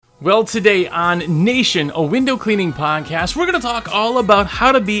Well, today on Nation, a window cleaning podcast, we're going to talk all about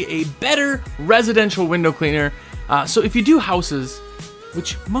how to be a better residential window cleaner. So if you do houses,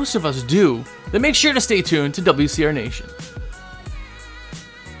 which most of us do, then make sure to stay tuned to WCR Nation.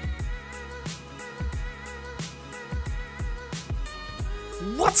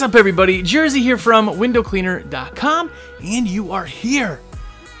 What's up, everybody? Jersey here from windowcleaner.com, and you are here.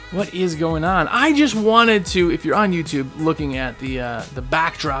 What is going on? I just wanted to, if you're on YouTube looking at the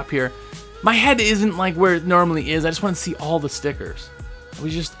backdrop here, my head isn't like where it normally is. I just want to see all the stickers. I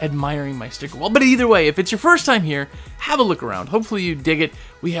was just admiring my sticker wall. But either way, if it's your first time here, have a look around. Hopefully you dig it.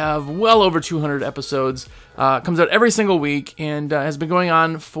 We have well over 200 episodes. Comes out every single week and has been going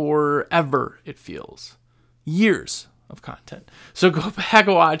on forever, it feels. Years of content. So go back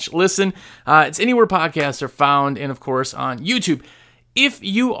and watch, listen. It's anywhere podcasts are found, and of course on YouTube. If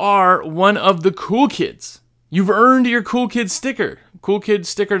you are one of the cool kids, you've earned your cool kid sticker. Cool kid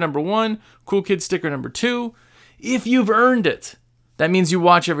sticker number 1, cool kid sticker number 2. If you've earned it, that means you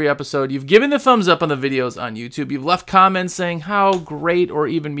watch every episode. You've given the thumbs up on the videos on YouTube. You've left comments saying how great or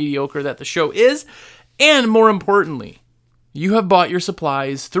even mediocre that the show is. And more importantly, you have bought your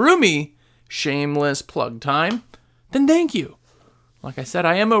supplies through me. Shameless plug time. Then thank you. Like I said,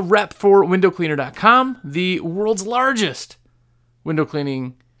 I am a rep for windowcleaner.com, the world's largest window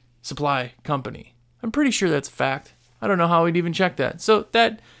cleaning supply company. I'm pretty sure that's a fact. I don't know how we'd even check that. So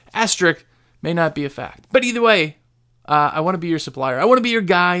that asterisk may not be a fact. But either way, I want to be your supplier. I want to be your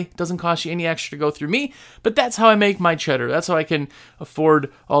guy. It doesn't cost you any extra to go through me, but that's how I make my cheddar. That's how I can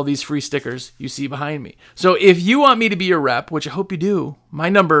afford all these free stickers you see behind me. So if you want me to be your rep, which I hope you do, my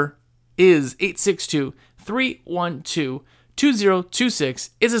number is 862-312-2026.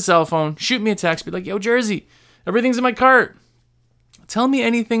 It's a cell phone. Shoot me a text. Be like, yo, Jersey, everything's in my cart. Tell me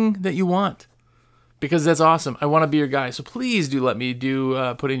anything that you want, because that's awesome. I want to be your guy. So please do let me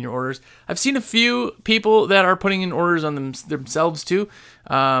put in your orders. I've seen a few people that are putting in orders on themselves too.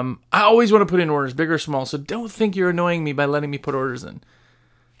 I always want to put in orders, big or small. So don't think you're annoying me by letting me put orders in.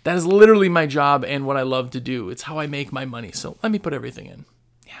 That is literally my job and what I love to do. It's how I make my money. So let me put everything in.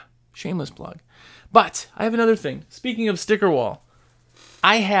 Yeah, shameless plug. But I have another thing. Speaking of sticker wall,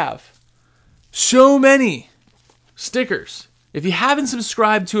 I have so many stickers. If you haven't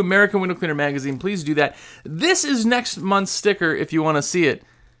subscribed to American Window Cleaner Magazine, please do that. This is next month's sticker if you want to see it.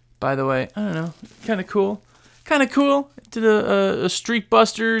 By the way, I don't know, kind of cool. Kind of cool. Did a Street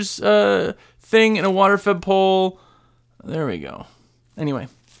Busters thing in a water-fed pole. There we go. Anyway,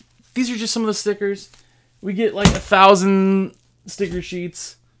 these are just some of the stickers. We get like 1,000 sticker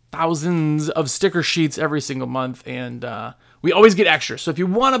sheets. Thousands of sticker sheets every single month, and we always get extra. So if you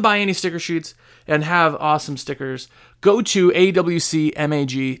want to buy any sticker sheets and have awesome stickers, go to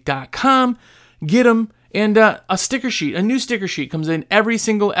awcmag.com, get them, and a sticker sheet, a new sticker sheet comes in every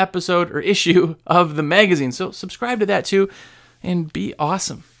single episode or issue of the magazine. So subscribe to that too, and be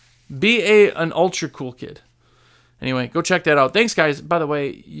awesome. Be an ultra cool kid. Anyway, go check that out. Thanks, guys. By the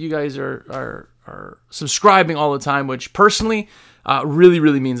way, you guys are subscribing all the time, which personally really,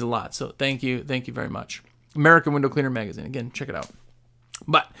 really means a lot. So thank you very much. American Window Cleaner Magazine. Again, check it out.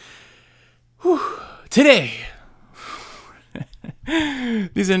 But today,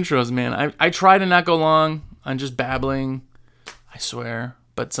 these intros, man, I try to not go long on just babbling. I swear,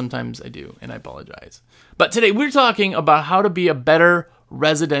 but sometimes I do, and I apologize. But today we're talking about how to be a better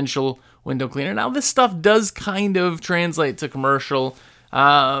residential window cleaner. Now, this stuff does kind of translate to commercial.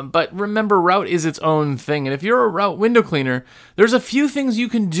 But remember, route is its own thing. And if you're a route window cleaner, there's a few things you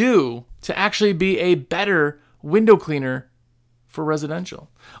can do to actually be a better window cleaner for residential.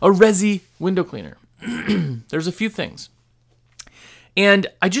 A resi window cleaner. There's a few things. And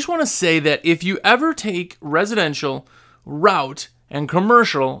I just want to say that if you ever take residential, route, and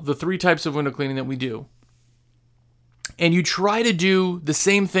commercial, the 3 types of window cleaning that we do, and you try to do the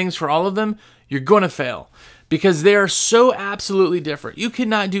same things for all of them, you're going to fail. Because they are so absolutely different. You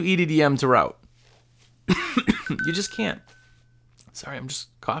cannot do EDDM to route. You just can't. Sorry, I'm just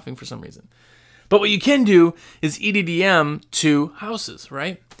coughing for some reason. But what you can do is EDDM to houses,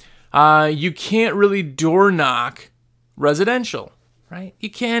 right? You can't really door knock residential, right? You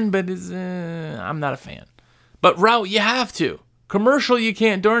can, but I'm not a fan. But route, you have to. Commercial, you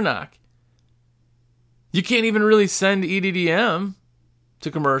can't door knock. You can't even really send EDDM to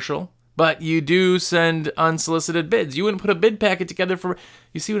commercial. But you do send unsolicited bids. You wouldn't put a bid packet together for...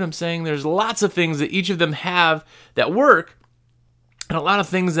 You see what I'm saying? There's lots of things that each of them have that work, and a lot of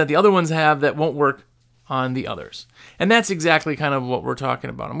things that the other ones have that won't work on the others. And that's exactly kind of what we're talking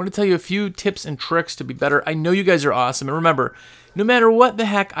about. I'm going to tell you a few tips and tricks to be better. I know you guys are awesome. And remember, no matter what the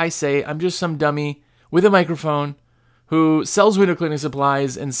heck I say, I'm just some dummy with a microphone who sells window cleaning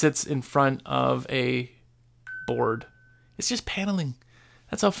supplies and sits in front of a board. It's just paneling.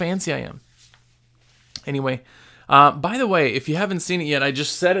 That's how fancy I am. Anyway, by the way, if you haven't seen it yet, I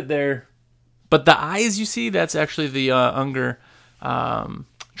just said it there. But the eyes you see, that's actually the Unger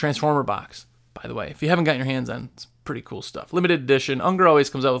Transformer box, by the way. If you haven't gotten your hands on, it's pretty cool stuff. Limited edition. Unger always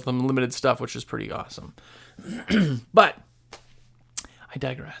comes out with some limited stuff, which is pretty awesome. But I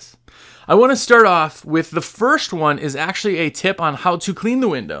digress. I want to start off with the first one is actually a tip on how to clean the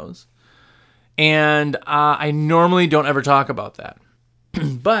windows. And I normally don't ever talk about that.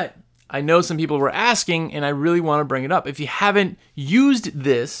 But I know some people were asking, and I really want to bring it up. If you haven't used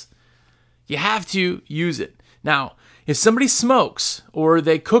this, you have to use it. Now, if somebody smokes, or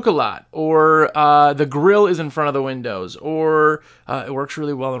they cook a lot, or the grill is in front of the windows, or it works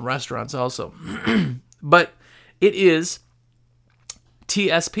really well in restaurants also. But it is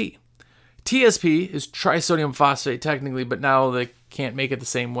TSP. TSP is trisodium phosphate technically, but now they can't make it the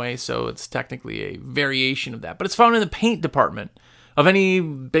same way, so it's technically a variation of that. But it's found in the paint department of any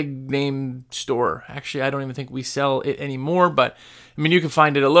big name store. Actually, I don't even think we sell it anymore, but I mean, you can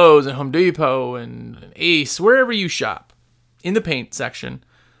find it at Lowe's and Home Depot and Ace, wherever you shop, in the paint section.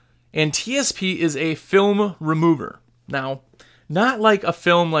 And TSP is a film remover. Now, not like a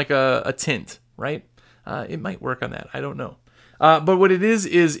film like a tint, right? It might work on that. I don't know. But what it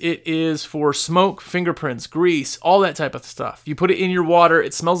is for smoke, fingerprints, grease, all that type of stuff. You put it in your water.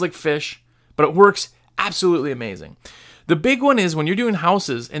 It smells like fish, but it works absolutely amazing. The big one is when you're doing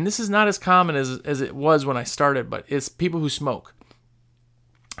houses, and this is not as common as it was when I started, but it's people who smoke.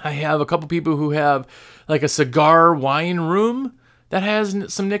 I have a couple people who have like a cigar wine room that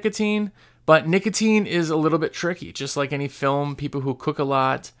has some nicotine, but nicotine is a little bit tricky, just like any film, people who cook a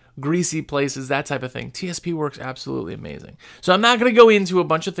lot, greasy places, that type of thing. TSP works absolutely amazing. So I'm not going to go into a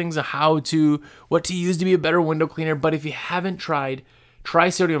bunch of things of what to use to be a better window cleaner, but if you haven't tried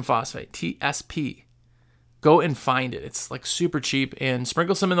trisodium phosphate, TSP, go and find it. It's like super cheap, and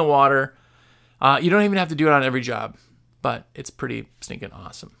sprinkle some in the water. You don't even have to do it on every job, but it's pretty stinking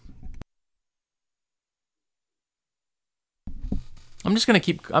awesome. I'm going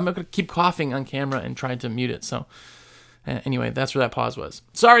to keep coughing on camera and try to mute it. So anyway, that's where that pause was.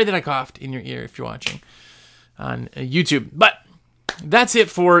 Sorry that I coughed in your ear if you're watching on YouTube, but that's it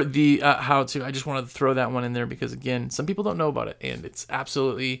for the how to. I just wanted to throw that one in there because, again, some people don't know about it, and it's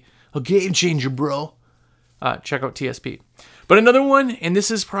absolutely a game changer, bro. Check out TSP. But another one, and this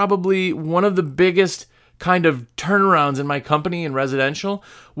is probably one of the biggest kind of turnarounds in my company in residential,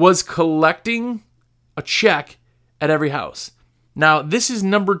 was collecting a check at every house. Now, this is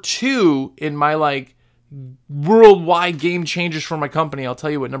number 2 in my worldwide game changers for my company. I'll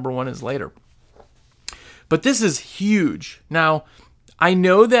tell you what number 1 is later. But this is huge. Now, I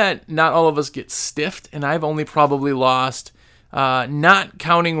know that not all of us get stiffed, and I've only probably lost, not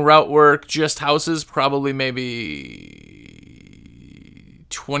counting route work, just houses, probably maybe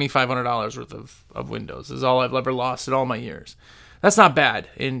 $2,500 worth of windows is all I've ever lost in all my years. That's not bad.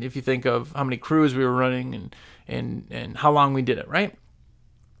 And if you think of how many crews we were running and how long we did it, right?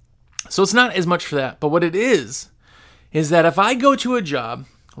 So it's not as much for that. But what it is that if I go to a job,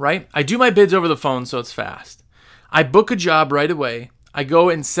 right, I do my bids over the phone, so it's fast. I book a job right away. I go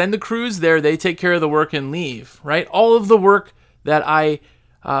and send the crews there. They take care of the work and leave, right? All of the work that I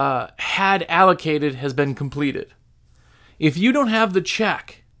had allocated has been completed. If you don't have the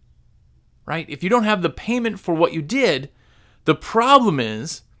check, right, if you don't have the payment for what you did, the problem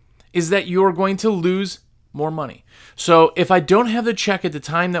is that you're going to lose more money. So if I don't have the check at the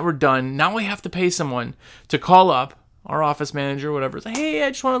time that we're done, now I have to pay someone to call up our office manager, whatever. Say, hey,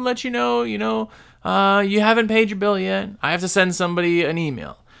 I just want to let you know, you haven't paid your bill yet. I have to send somebody an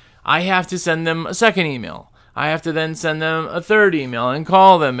email. I have to send them a second email. I have to then send them a third email and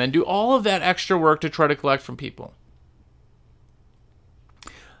call them and do all of that extra work to try to collect from people.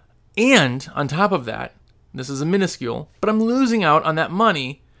 And on top of that, this is a minuscule, but I'm losing out on that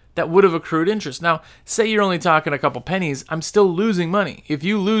money that would have accrued interest. Now, say you're only talking a couple pennies, I'm still losing money. If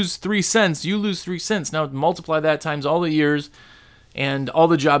you lose 3 cents, you lose 3 cents. Now multiply that times all the years and all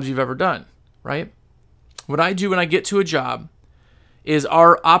the jobs you've ever done, right? What I do when I get to a job is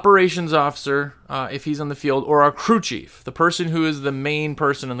our operations officer, if he's on the field, or our crew chief, the person who is the main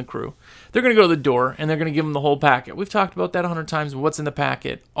person in the crew, they're going to go to the door and they're going to give them the whole packet. We've talked about that 100 times, what's in the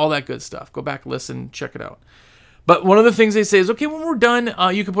packet, all that good stuff. Go back, listen, check it out. But one of the things they say is, okay, when we're done,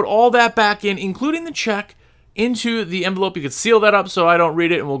 you can put all that back in, including the check, into the envelope. You could seal that up so I don't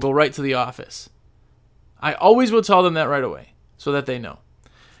read it, and we'll go right to the office. I always will tell them that right away so that they know.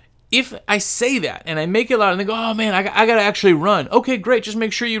 if I say that and I make it loud and they go, oh man, I got to actually run. Okay, great. Just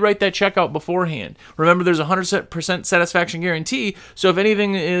make sure you write that check out beforehand. Remember, there's a 100% satisfaction guarantee. So if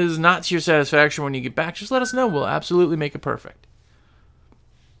anything is not to your satisfaction when you get back, just let us know. We'll absolutely make it perfect.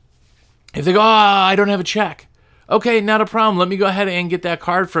 If they go, I don't have a check. Okay, not a problem. Let me go ahead and get that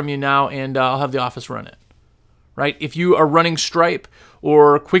card from you now, and I'll have the office run it. Right? If you are running Stripe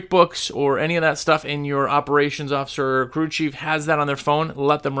or QuickBooks or any of that stuff and your operations officer or crew chief has that on their phone,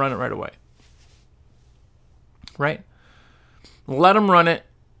 let them run it right away. Right? Let them run it.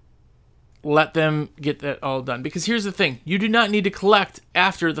 Let them get that all done. Because here's the thing. You do not need to collect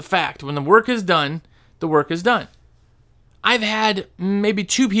after the fact. When the work is done, the work is done. I've had maybe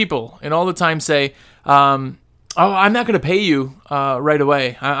 2 people in all the time say, I'm not going to pay you right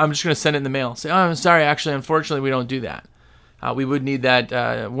away. I'm just going to send it in the mail. Say, I'm sorry, actually, unfortunately, we don't do that. We would need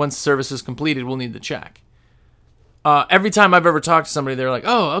that once service is completed, we'll need the check. Every time I've ever talked to somebody, they're like,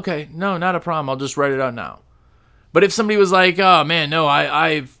 oh, okay, no, not a problem. I'll just write it out now. But if somebody was like, oh, man, no,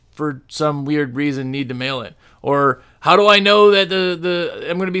 I for some weird reason, need to mail it. Or how do I know that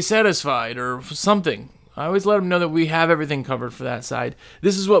I'm going to be satisfied or something? I always let them know that we have everything covered for that side.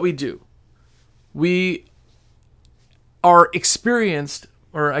 This is what we do. We are experienced,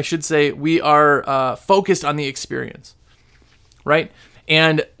 or I should say, we are focused on the experience, right?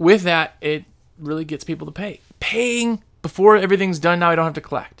 And with that, it really gets people to pay. Paying before everything's done, now I don't have to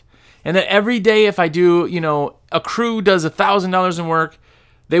collect. And that every day if I do, a crew does $1,000 in work,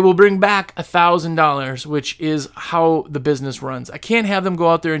 they will bring back $1,000, which is how the business runs. I can't have them go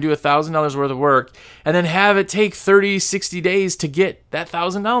out there and do $1,000 worth of work and then have it take 30, 60 days to get that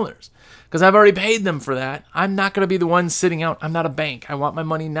 $1,000. Because I've already paid them for that. I'm not going to be the one sitting out. I'm not a bank. I want my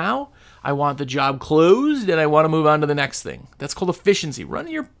money now. I want the job closed, and I want to move on to the next thing. That's called efficiency. Run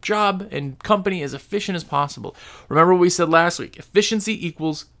your job and company as efficient as possible. Remember what we said last week. Efficiency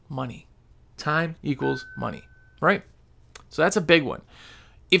equals money. Time equals money, right? So that's a big one.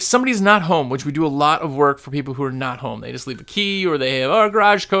 If somebody's not home, which we do a lot of work for people who are not home, they just leave a key or they have a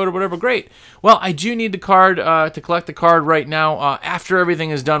garage code or whatever, great. Well, I do need the card to collect the card right now. After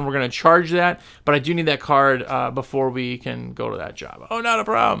everything is done, we're going to charge that, but I do need that card before we can go to that job. Oh, not a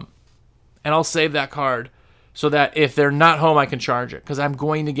problem. And I'll save that card so that if they're not home, I can charge it because I'm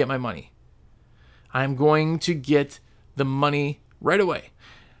going to get my money. I'm going to get the money right away.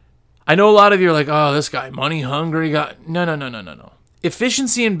 I know a lot of you are like, oh, this guy, money hungry guy. No.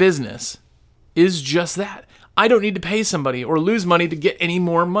 Efficiency in business is just that. I don't need to pay somebody or lose money to get any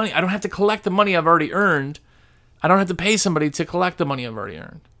more money. I don't have to collect the money I've already earned. I don't have to pay somebody to collect the money I've already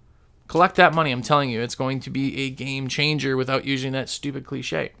earned. Collect that money. I'm telling you, it's going to be a game changer without using that stupid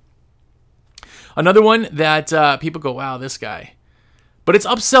cliche. Another one that people go, wow, this guy. But it's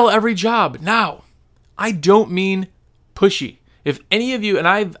upsell every job. Now, I don't mean pushy. If any of you, and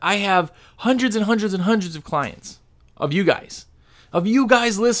I have hundreds and hundreds and hundreds of clients, of you guys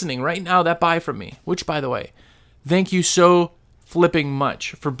listening right now that buy from me, which, by the way, thank you so flipping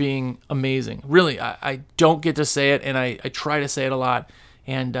much for being amazing. Really, I don't get to say it, and I try to say it a lot,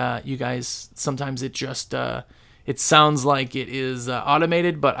 and you guys, sometimes it just, it sounds like it is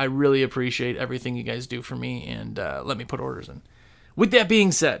automated, but I really appreciate everything you guys do for me and let me put orders in. With that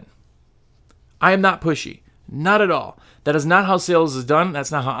being said, I am not pushy. Not at all. That is not how sales is done.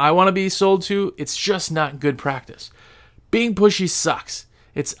 That's not how I want to be sold to. It's just not good practice. Being pushy sucks.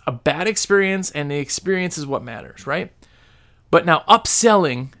 It's a bad experience, and the experience is what matters, right? But now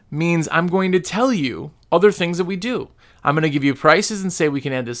upselling means I'm going to tell you other things that we do. I'm going to give you prices and say we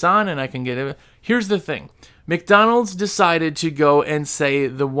can add this on, and I can get it. Here's the thing. McDonald's decided to go and say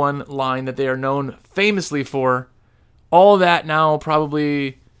the one line that they are known famously for, all that now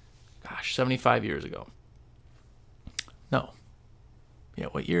probably, 75 years ago. No. Yeah,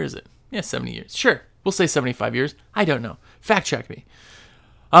 what year is it? Yeah, 70 years. Sure. We'll say 75 years. I don't know. Fact check me.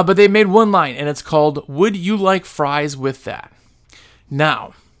 But they made one line, and it's called, would you like fries with that?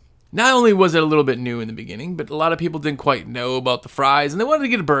 Now, not only was it a little bit new in the beginning, but a lot of people didn't quite know about the fries, and they wanted to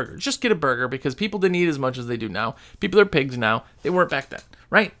get a burger. Just get a burger, because people didn't eat as much as they do now. People are pigs now. They weren't back then,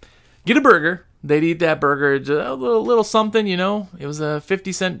 right? Get a burger. They'd eat that burger, a little something, It was a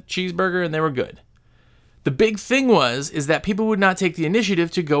 50-cent cheeseburger, and they were good. The big thing is that people would not take the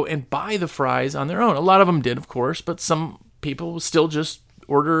initiative to go and buy the fries on their own. A lot of them did, of course, but some people still just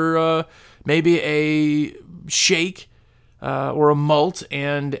order maybe a shake or a malt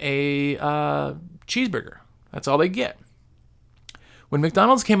and a cheeseburger. That's all they get. When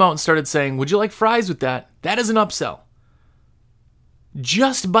McDonald's came out and started saying, would you like fries with that? That is an upsell.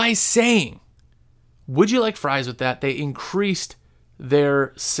 Just by saying, would you like fries with that? They increased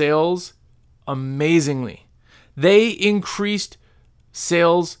their sales amazingly. They increased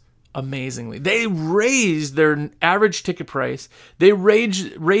sales amazingly. They raised their average ticket price. They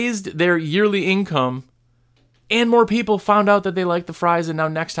raised their yearly income, and more people found out that they like the fries, and now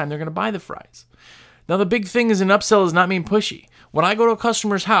next time they're going to buy the fries. Now, the big thing is an upsell is not being pushy. When I go to a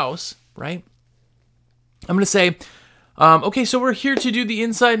customer's house, right, I'm going to say, okay, so we're here to do the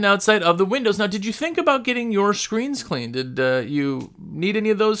inside and outside of the windows. Now, did you think about getting your screens cleaned? Did you need any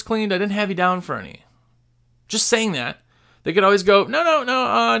of those cleaned? I didn't have you down for any. Just saying that. They could always go,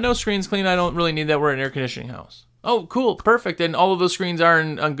 no screens cleaned. I don't really need that. We're an air conditioning house. Oh, cool, perfect. And all of those screens are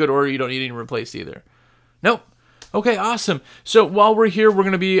in good order. You don't need any replaced either. Nope. Okay, awesome. So while we're here, we're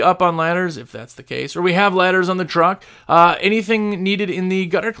going to be up on ladders, if that's the case. Or we have ladders on the truck. Anything needed in the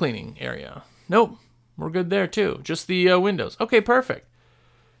gutter cleaning area? Nope. We're good there too. Just the windows. Okay, perfect.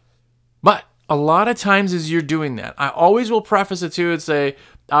 But a lot of times as you're doing that, I always will preface it too and say,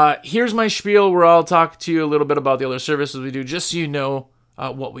 here's my spiel where I'll talk to you a little bit about the other services we do, just so you know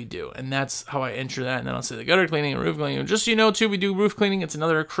what we do. And that's how I enter that. And then I'll say the gutter cleaning and roof cleaning. And just so you know, too, we do roof cleaning. It's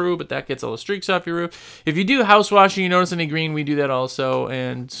another crew, but that gets all the streaks off your roof. If you do house washing, you notice any green, we do that also.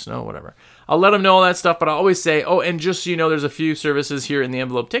 And snow, whatever. I'll let them know all that stuff, but I always say, oh, and just so you know, there's a few services here in the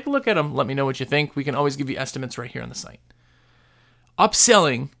envelope. Take a look at them. Let me know what you think. We can always give you estimates right here on the site.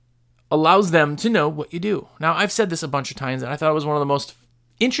 Upselling allows them to know what you do. Now, I've said this a bunch of times, and I thought it was one of the most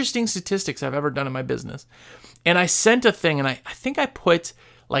interesting statistics I've ever done in my business. And I sent a thing, and I think I put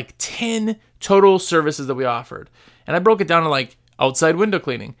like 10 total services that we offered. And I broke it down to like outside window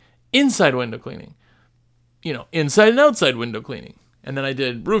cleaning, inside window cleaning, inside and outside window cleaning. And then I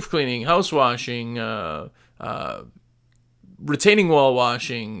did roof cleaning, house washing, retaining wall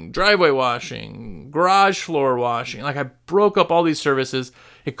washing, driveway washing, garage floor washing. Like I broke up all these services.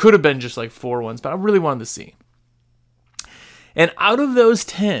 It could have been just like 4 ones, but I really wanted to see. And out of those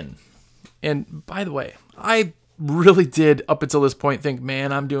 10, and by the way, I really did up until this point think,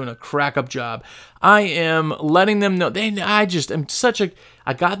 man, I'm doing a crack up job. I am letting them know. I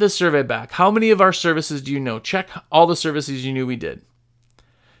got this survey back. How many of our services do you know? Check all the services you knew we did.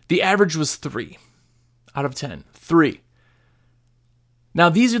 The average was 3 out of 10. 3. Now,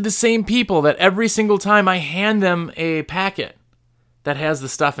 these are the same people that every single time I hand them a packet that has the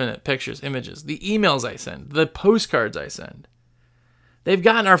stuff in it, pictures, images, the emails I send, the postcards I send. They've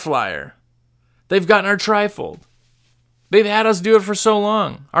gotten our flyer. They've gotten our trifold. They've had us do it for so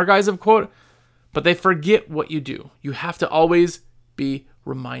long. Our guys have quoted, but they forget what you do. You have to always be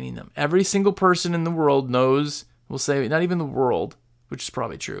reminding them. Every single person in the world knows, we'll say, not even the world, which is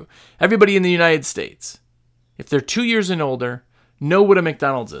probably true. Everybody in the United States, if they're 2 years and older, know what a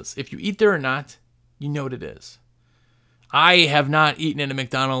McDonald's is. If you eat there or not, you know what it is. I have not eaten at a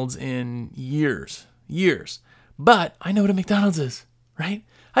McDonald's in years, but I know what a McDonald's is, right?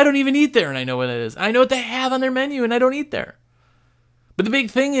 I don't even eat there and I know what it is. I know what they have on their menu and I don't eat there. But the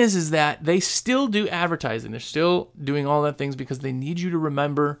big thing is that they still do advertising. They're still doing all that things because they need you to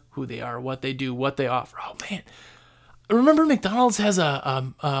remember who they are, what they do, what they offer. Oh, man. Remember McDonald's has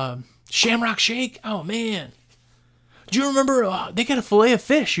a Shamrock Shake? Oh, man. Do you remember they got a filet of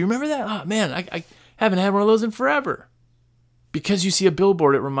fish? You remember that? Oh, man, I haven't had one of those in forever. Because you see a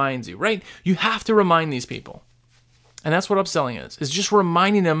billboard, it reminds you, right? You have to remind these people. And that's what upselling is just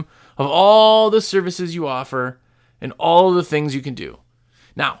reminding them of all the services you offer and all the things you can do.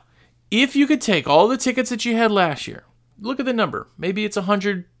 Now, if you could take all the tickets that you had last year, look at the number. Maybe it's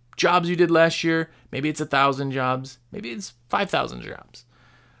 100 jobs you did last year. Maybe it's 1,000 jobs. Maybe it's 5,000 jobs.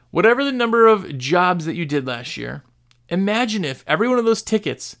 Whatever the number of jobs that you did last year, imagine if every one of those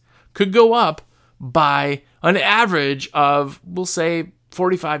tickets could go up by an average of, we'll say,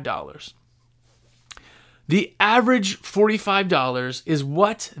 $45. The average $45 is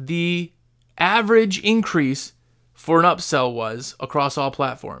what the average increase for an upsell was across all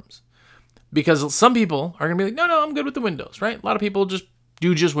platforms. Because some people are going to be like, no, I'm good with the Windows, right? A lot of people just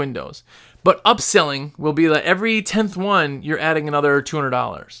do just Windows. But upselling will be that every 10th one, you're adding another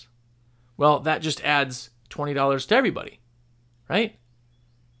 $200. Well, that just adds $20 to everybody, right?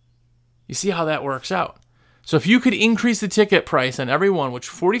 You see how that works out. So if you could increase the ticket price on every one, which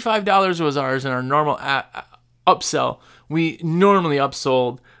 $45 was ours in our normal upsell, we normally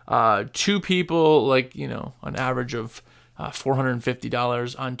upsold 2 people, like, an average of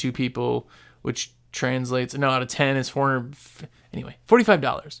 $450 on 2 people, which translates, out of 10 is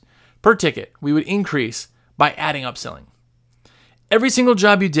 $45 per ticket. We would increase by adding upselling. Every single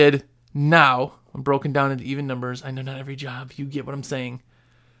job you did now, I'm broken down into even numbers. I know not every job, you get what I'm saying,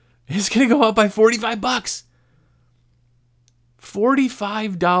 is going to go up by $45.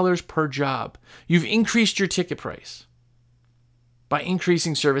 $45 per job. You've increased your ticket price by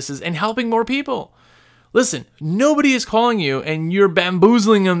increasing services and helping more people. Listen, nobody is calling you and you're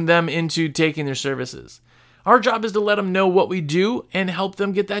bamboozling them into taking their services. Our job is to let them know what we do and help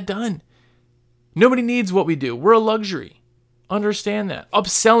them get that done. Nobody needs what we do. We're a luxury. Understand that.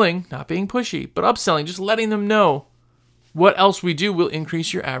 Upselling, not being pushy, but upselling, just letting them know what else we do will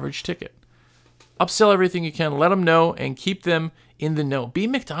increase your average ticket. Upsell everything you can, let them know, and keep them in the know. Be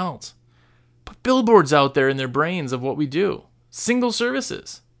McDonald's. Put billboards out there in their brains of what we do. Single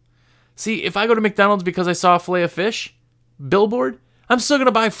services. See, if I go to McDonald's because I saw a fillet of fish billboard, I'm still going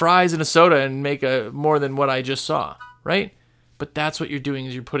to buy fries and a soda and make more than what I just saw, right? But that's what you're doing,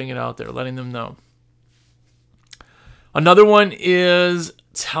 is you're putting it out there, letting them know. Another one is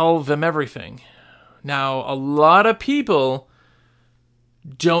tell them everything. Now, a lot of people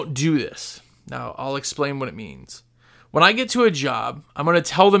don't do this. Now, I'll explain what it means. When I get to a job, I'm going to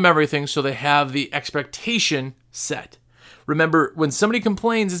tell them everything so they have the expectation set. Remember, when somebody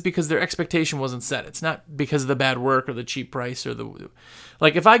complains, it's because their expectation wasn't set. It's not because of the bad work or the cheap price or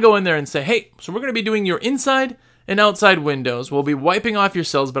like if I go in there and say, hey, so we're going to be doing your inside and outside windows. We'll be wiping off your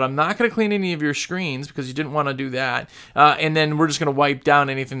cells, but I'm not going to clean any of your screens because you didn't want to do that. And then we're just going to wipe down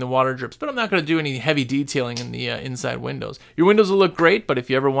anything the water drips, but I'm not going to do any heavy detailing in the inside windows. Your windows will look great, but if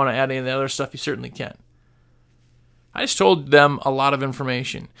you ever want to add any of the other stuff, you certainly can. I just told them a lot of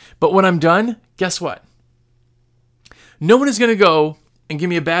information. But when I'm done, guess what? No one is going to go and give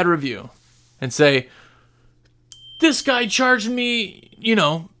me a bad review and say, this guy charged me,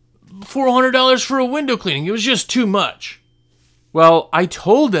 $400 for a window cleaning. It was just too much. Well, I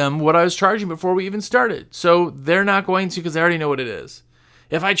told them what I was charging before we even started. So they're not going to, because they already know what it is.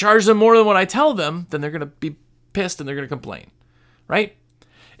 If I charge them more than what I tell them, then they're going to be pissed and they're going to complain, right?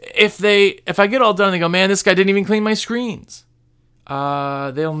 If I get all done and they go, man, this guy didn't even clean my screens.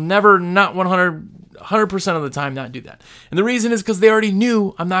 They'll never, not 100% of the time, not do that. And the reason is because they already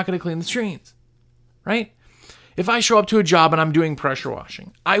knew I'm not going to clean the screens, right? If I show up to a job and I'm doing pressure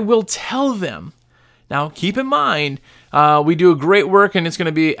washing, I will tell them. Now, keep in mind, we do a great work and it's going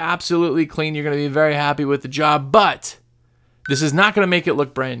to be absolutely clean. You're going to be very happy with the job, but this is not going to make it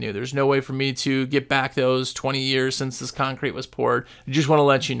look brand new. There's no way for me to get back those 20 years since this concrete was poured. I just want to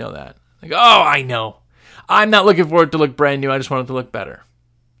let you know that. Like, oh, I know. I'm not looking for it to look brand new. I just want it to look better.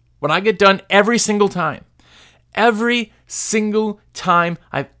 When I get done every single time I've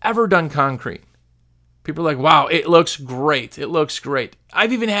ever done concrete, people are like, wow, it looks great. It looks great.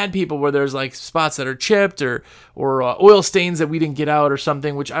 I've even had people where there's like spots that are chipped or oil stains that we didn't get out or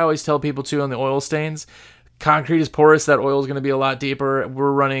something, which I always tell people too on the oil stains. Concrete is porous. That oil is going to be a lot deeper.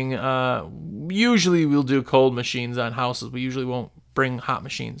 We're running, usually we'll do cold machines on houses. We usually won't bring hot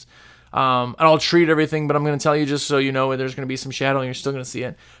machines. And I'll treat everything, but I'm going to tell you just so you know there's going to be some shadow and you're still going to see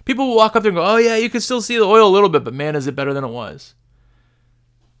it. People will walk up there and go, oh yeah, you can still see the oil a little bit, but man, is it better than it was.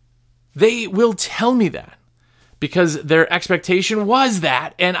 They will tell me that because their expectation was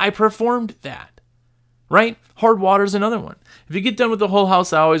that, and I performed that, right? Hard water is another one. If you get done with the whole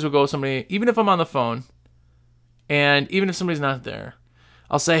house, I always will go with somebody, even if I'm on the phone, and even if somebody's not there,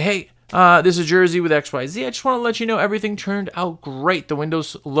 I'll say, hey, this is Jersey with XYZ. I just want to let you know everything turned out great. The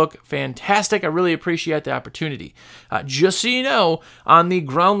windows look fantastic. I really appreciate the opportunity. Just so you know, on the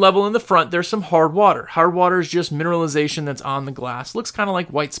ground level in the front, there's some hard water. Hard water is just mineralization that's on the glass. Looks kind of like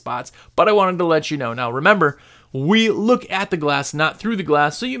white spots, but I wanted to let you know. Now, remember, we look at the glass, not through the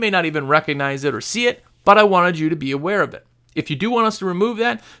glass, so you may not even recognize it or see it, but I wanted you to be aware of it. If you do want us to remove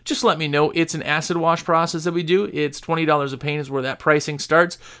that, just let me know. It's an acid wash process that we do. It's $20 a paint is where that pricing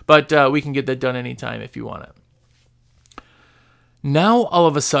starts, but we can get that done anytime if you want it. Now, all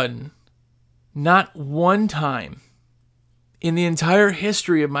of a sudden, not one time in the entire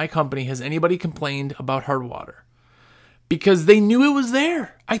history of my company has anybody complained about hard water because they knew it was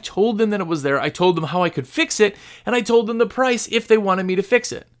there. I told them that it was there. I told them how I could fix it, and I told them the price if they wanted me to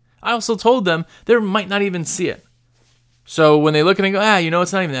fix it. I also told them they might not even see it. So when they look and they go,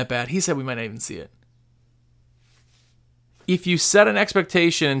 it's not even that bad. He said we might not even see it. If you set an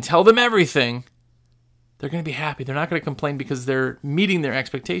expectation and tell them everything, they're going to be happy. They're not going to complain because they're meeting their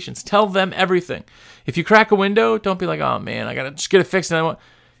expectations. Tell them everything. If you crack a window, don't be like, oh man, I got to just get it fixed.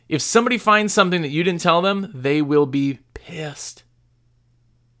 If somebody finds something that you didn't tell them, they will be pissed.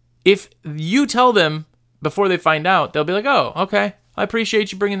 If you tell them before they find out, they'll be like, oh, okay, I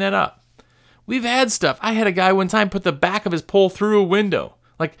appreciate you bringing that up. We've had stuff. I had a guy one time put the back of his pole through a window.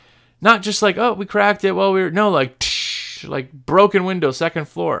 Like, not just like, oh, we cracked it while we were... No, like, broken window, second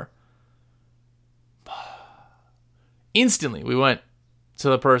floor. Instantly, we went to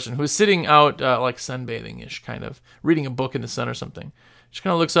the person who was sitting out, like sunbathing-ish, kind of, reading a book in the sun or something. She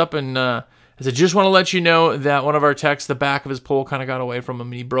kind of looks up and I said, just want to let you know that one of our techs, the back of his pole kind of got away from him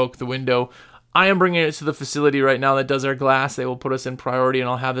and he broke the window. I am bringing it to the facility right now that does our glass. They will put us in priority, and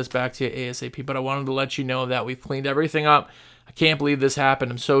I'll have this back to you ASAP. But I wanted to let you know that we've cleaned everything up. I can't believe this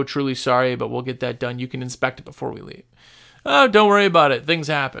happened. I'm so truly sorry, but we'll get that done. You can inspect it before we leave. Oh, don't worry about it. Things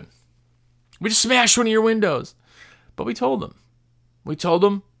happen. We just smashed one of your windows. But we told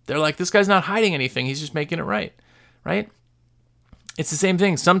them. They're like, this guy's not hiding anything. He's just making it right. Right? It's the same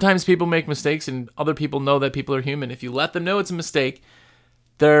thing. Sometimes people make mistakes and other people know that people are human. If you let them know it's a mistake,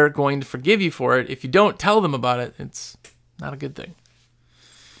 they're going to forgive you for it. If you don't tell them about it, it's not a good thing.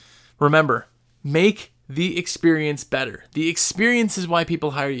 Remember, make the experience better. The experience is why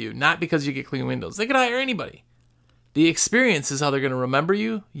people hire you, not because you get clean windows. They could hire anybody. The experience is how they're going to remember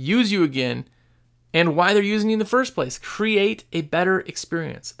you, use you again, and why they're using you in the first place. Create a better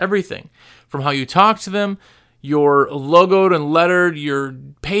experience. Everything. From how you talk to them, your logoed and lettered, your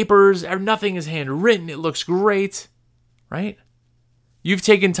papers, nothing is handwritten. It looks great, right? You've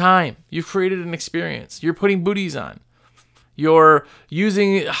taken time. You've created an experience. You're putting booties on. You're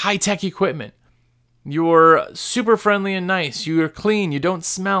using high-tech equipment. You're super friendly and nice. You're clean. You don't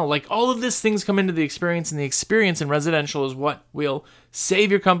smell. Like, all of these things come into the experience, and the experience in residential is what will save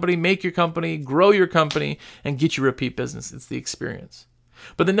your company, make your company, grow your company, and get you repeat business. It's the experience.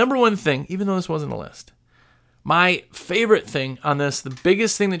 But the number one thing, even though this wasn't a list, my favorite thing on this, the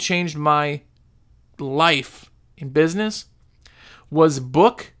biggest thing that changed my life in business, was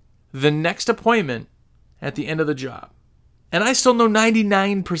book the next appointment at the end of the job. And I still know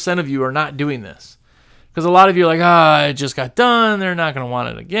 99% of you are not doing this. Because a lot of you are like, it just got done. They're not going to want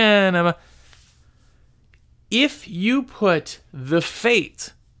it again. If you put the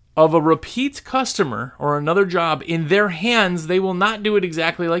fate of a repeat customer or another job in their hands, they will not do it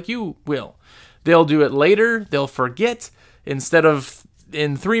exactly like you will. They'll do it later. They'll forget. Instead of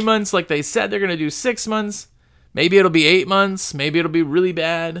in 3 months, like they said, they're going to do 6 months. Maybe it'll be 8 months. Maybe it'll be really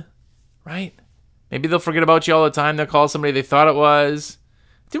bad, right? Maybe they'll forget about you all the time. They'll call somebody they thought it was.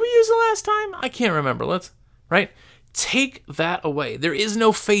 Did we use it last time? I can't remember. Right? Take that away. There is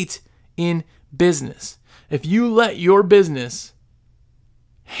no fate in business. If you let your business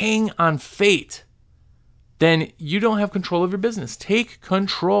hang on fate, then you don't have control of your business. Take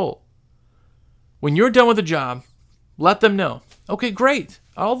control. When you're done with a job, let them know. Okay, great.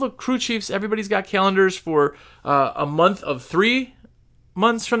 All the crew chiefs, everybody's got calendars for a month of 3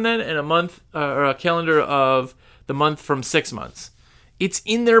 months from then and a month or a calendar of the month from 6 months. It's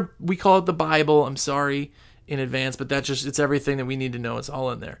in there. We call it the Bible. I'm sorry in advance, but it's everything that we need to know. It's all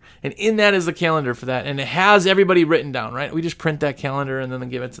in there. And in that is the calendar for that. And it has everybody written down, right? We just print that calendar and then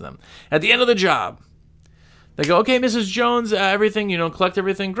give it to them. At the end of the job, they go, okay, Mrs. Jones, everything, collect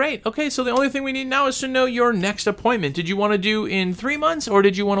everything. Great. Okay, so the only thing we need now is to know your next appointment. Did you want to do in 3 months or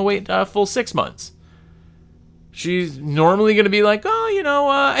did you want to wait a full 6 months? She's normally going to be like,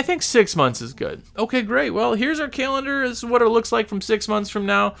 I think 6 months is good. Okay, great. Well, here's our calendar. This is what it looks like from 6 months from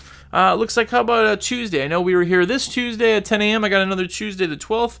now. Looks like, how about a Tuesday? I know we were here this Tuesday at 10 a.m. I got another Tuesday the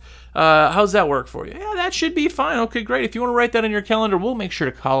 12th. How's that work for you? Yeah, that should be fine. Okay, great. If you want to write that in your calendar, we'll make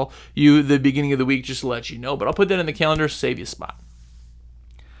sure to call you the beginning of the week just to let you know. But I'll put that in the calendar, save you a spot.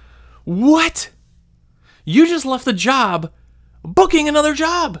 What? You just left the job booking another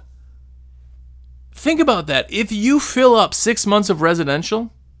job. Think about that. If you fill up 6 months of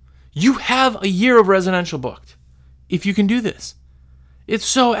residential, you have a year of residential booked. If you can do this. It's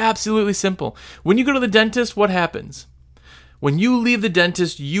so absolutely simple. When you go to the dentist, what happens? When you leave the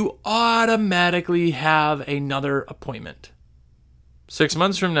dentist, you automatically have another appointment. 6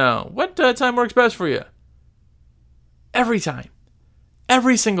 months from now, what time works best for you? Every time.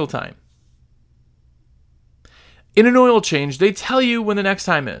 Every single time. In an oil change, they tell you when the next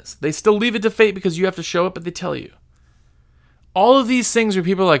time is. They still leave it to fate because you have to show up, but they tell you. All of these things where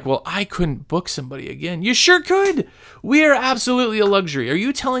people are like, well, I couldn't book somebody again. You sure could. We are absolutely a luxury. Are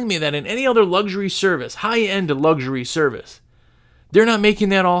you telling me that in any other luxury service, high-end luxury service, they're not making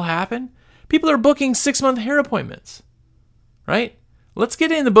that all happen? People are booking 6-month hair appointments, right? Let's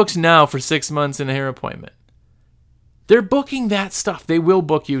get in the books now for 6 months in a hair appointment. They're booking that stuff. They will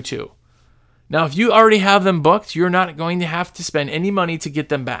book you too. Now, if you already have them booked, you're not going to have to spend any money to get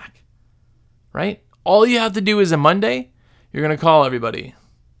them back, right? All you have to do is a Monday, you're going to call everybody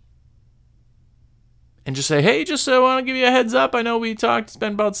and just say, hey, just want to give you a heads up. I know we talked, it's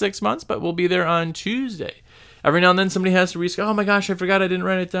been about 6 months, but we'll be there on Tuesday. Every now and then somebody has to reschedule. Oh my gosh, I forgot I didn't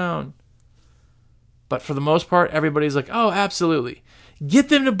write it down. But for the most part, everybody's like, oh, absolutely. Get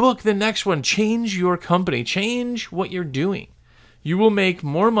them to book the next one. Change your company. Change what you're doing. You will make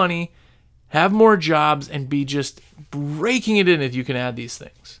more money, have more jobs, and be just breaking it in if you can add these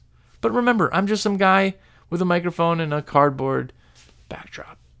things. But remember, I'm just some guy with a microphone and a cardboard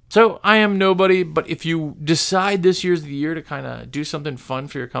backdrop. So I am nobody, but if you decide this year's the year to kind of do something fun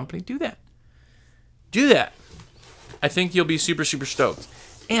for your company, do that. Do that. I think you'll be super, super stoked.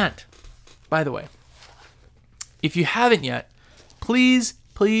 And, by the way, if you haven't yet, please,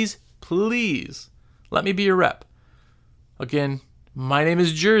 please, please let me be your rep. Again, my name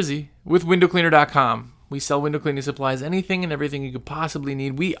is Jersey with windowcleaner.com. We sell window cleaning supplies, anything and everything you could possibly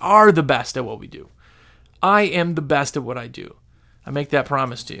need. We are the best at what we do. I am the best at what I do. I make that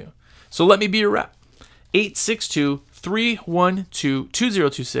promise to you. So let me be your rep.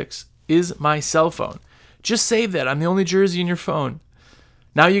 862-312-2026 is my cell phone. Just save that. I'm the only Jersey in your phone.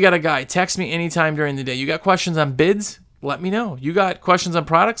 Now you got a guy. Text me anytime during the day. You got questions on bids? Let me know. You got questions on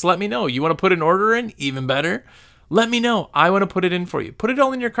products? Let me know. You want to put an order in? Even better. Let me know. I want to put it in for you. Put it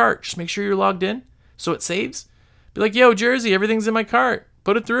all in your cart. Just make sure you're logged in so it saves. Be like, yo, Jersey, everything's in my cart.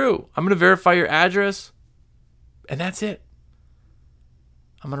 Put it through. I'm going to verify your address. And that's it.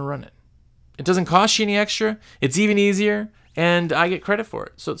 I'm going to run it. It doesn't cost you any extra. It's even easier. And I get credit for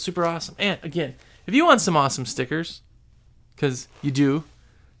it. So it's super awesome. And again, if you want some awesome stickers, because you do,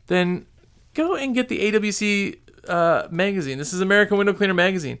 then go and get the AWC magazine. This is American Window Cleaner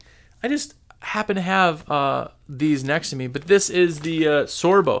magazine. I just happen to have these next to me, but this is the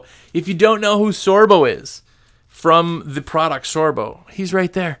Sorbo. If you don't know who Sorbo is from the product Sorbo, he's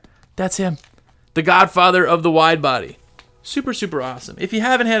right there. That's him. The godfather of the wide body. Super, super awesome. If you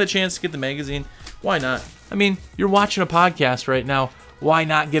haven't had a chance to get the magazine, why not? I mean, you're watching a podcast right now. Why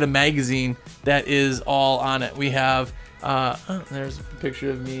not get a magazine that is all on it? We have, there's a picture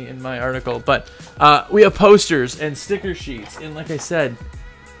of me in my article, but we have posters and sticker sheets. And like I said,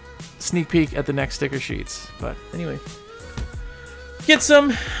 sneak peek at the next sticker sheets. But anyway, get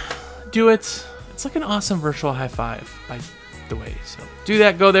some, do it. It's like an awesome virtual high five, by the way. So do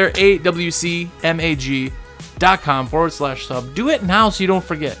that. Go there, awcmag.com/sub. Do it now so you don't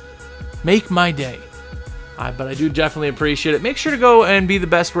forget. Make my day. But I do definitely appreciate it. Make sure to go and be the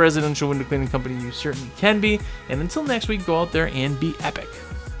best residential window cleaning company you certainly can be. And until next week, go out there and be epic.